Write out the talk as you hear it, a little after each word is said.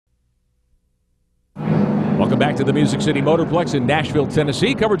back to the Music City Motorplex in Nashville,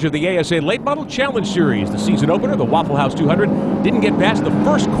 Tennessee. Coverage of the ASA Late Model Challenge Series. The season opener, the Waffle House 200, didn't get past the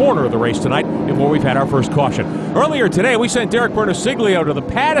first corner of the race tonight before we've had our first caution. Earlier today, we sent Derek Bertosiglio to the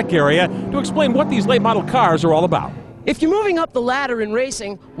paddock area to explain what these late model cars are all about. If you're moving up the ladder in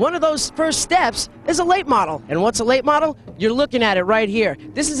racing, one of those first steps is a late model. And what's a late model? You're looking at it right here.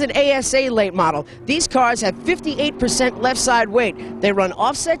 This is an ASA late model. These cars have 58% left side weight. They run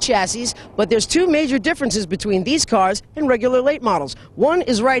offset chassis, but there's two major differences between these cars and regular late models. One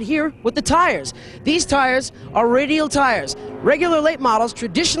is right here with the tires. These tires are radial tires. Regular late models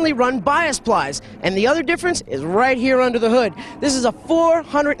traditionally run bias plies, and the other difference is right here under the hood. This is a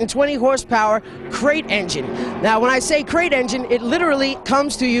 420 horsepower crate engine. Now, when I say crate engine, it literally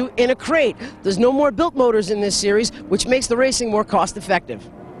comes to you in a crate. There's no more built motors in this series, which makes the racing more cost effective.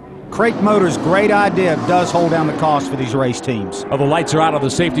 Crate motors, great idea, does hold down the cost for these race teams. Well, the lights are out on the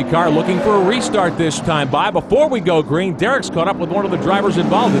safety car, looking for a restart this time by. Before we go green, Derek's caught up with one of the drivers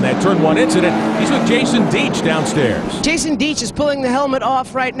involved in that Turn 1 incident. He's with Jason Deach downstairs. Jason Deach is pulling the helmet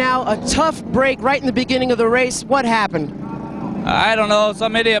off right now. A tough break right in the beginning of the race. What happened? I don't know,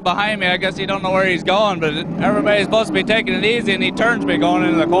 some idiot behind me, I guess he don't know where he's going, but everybody's supposed to be taking it easy, and he turns me going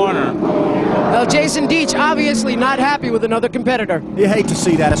into the corner. Well, Jason Deach obviously not happy with another competitor. You hate to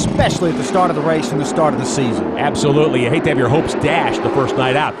see that, especially at the start of the race and the start of the season. Absolutely. You hate to have your hopes dashed the first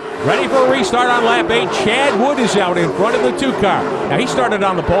night out. Ready for a restart on lap 8. Chad Wood is out in front of the 2 car. Now, he started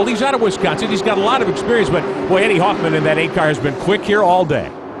on the pole. He's out of Wisconsin. He's got a lot of experience, but boy, Eddie Hoffman in that 8 car has been quick here all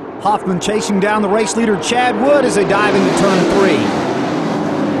day. Hoffman chasing down the race leader Chad Wood as they dive into turn 3.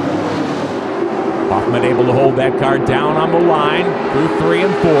 Hoffman able to hold that car down on the line through 3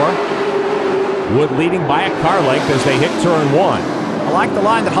 and 4. Wood leading by a car length as they hit turn 1. I like the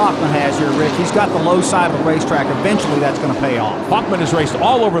line that Hoffman has here, Rick. He's got the low side of the racetrack. Eventually, that's going to pay off. Hoffman has raced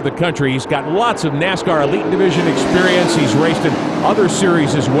all over the country. He's got lots of NASCAR Elite Division experience. He's raced in other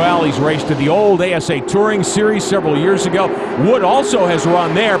series as well. He's raced in the old ASA Touring Series several years ago. Wood also has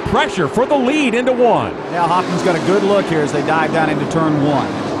run there. Pressure for the lead into 1. Now Hoffman's got a good look here as they dive down into turn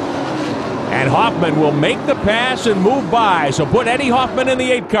 1. And Hoffman will make the pass and move by. So put Eddie Hoffman in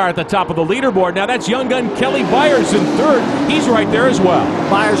the 8 car at the top of the leaderboard. Now that's young gun Kelly Byers in 3rd. He's right there as well.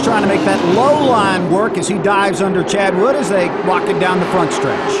 Byers trying to make that low line work as he dives under Chad Wood as they rocket down the front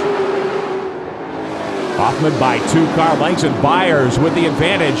stretch. Hoffman by 2 car lengths, and Byers with the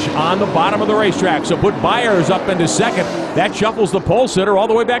advantage on the bottom of the racetrack. So put Byers up into 2nd. That shuffles the pole sitter all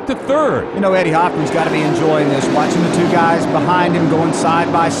the way back to 3rd. You know, Eddie Hoffman's got to be enjoying this. Watching the 2 guys behind him going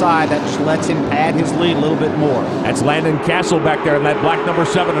side by side, that just lets him pad his lead a little bit more. That's Landon Castle back there in that black number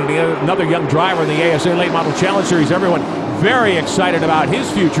 7, and another young driver in the ASA Late Model Challenge Series. Everyone very excited about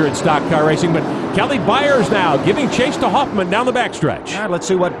his future in stock car racing, but Kelly Byers now giving chase to Hoffman down the backstretch. All right, let's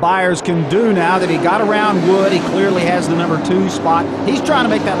see what Byers can do now that he got around Wood. He clearly has the number 2 spot. He's trying to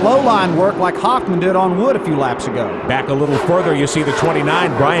make that low line work like Hoffman did on Wood a few laps ago. Back a little further, you see the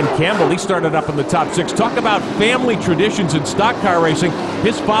 29, Brian Campbell. He started up in the top 6. Talk about family traditions in stock car racing.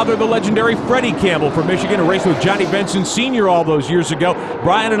 His father, the legendary Freddie Campbell from Michigan, who raced with Johnny Benson Sr. all those years ago.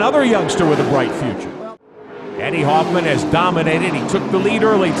 Brian, another youngster with a bright future. Eddie Hoffman has dominated. He took the lead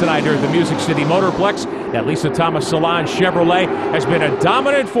early tonight here at the Music City Motorplex. That Lisa Thomas Salon Chevrolet has been a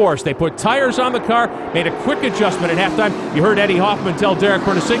dominant force. They put tires on the car, made a quick adjustment at halftime. You heard Eddie Hoffman tell Derek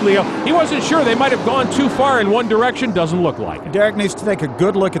Bertosiglio he wasn't sure they might have gone too far in one direction. Doesn't look like it. Derek needs to take a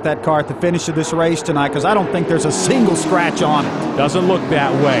good look at that car at the finish of this race tonight, because I don't think there's a single scratch on it. Doesn't look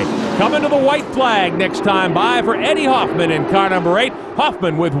that way. Coming to the white flag next time by for Eddie Hoffman in car number 8.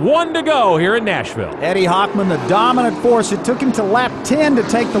 Hoffman with 1 to go here in Nashville. Eddie Hoffman, the dominant force. It took him to lap 10 to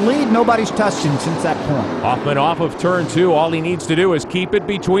take the lead. Nobody's touched him since that point. Hoffman off of turn 2. All he needs to do is keep it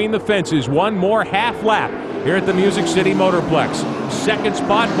between the fences. 1 more half lap here at the Music City Motorplex. 2nd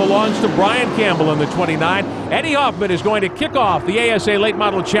spot belongs to Brian Campbell in the 29. Eddie Hoffman is going to kick off the ASA Late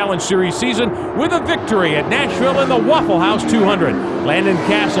Model Challenge Series season with a victory at Nashville in the Waffle House 200. Landon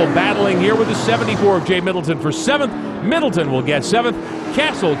Castle battling here with the 74 of Jay Middleton for 7th. Middleton will get 7th.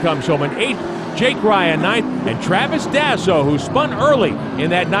 Castle comes home in 8th. Jake Ryan 9th, and Travis Dasso, who spun early in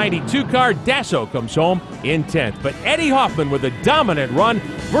that 92 car. Dasso comes home in 10th. But Eddie Hoffman with a dominant run,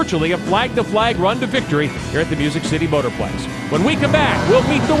 virtually a flag-to-flag run to victory here at the Music City Motorplex. When we come back, we'll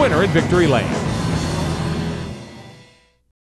meet the winner in Victory Lane.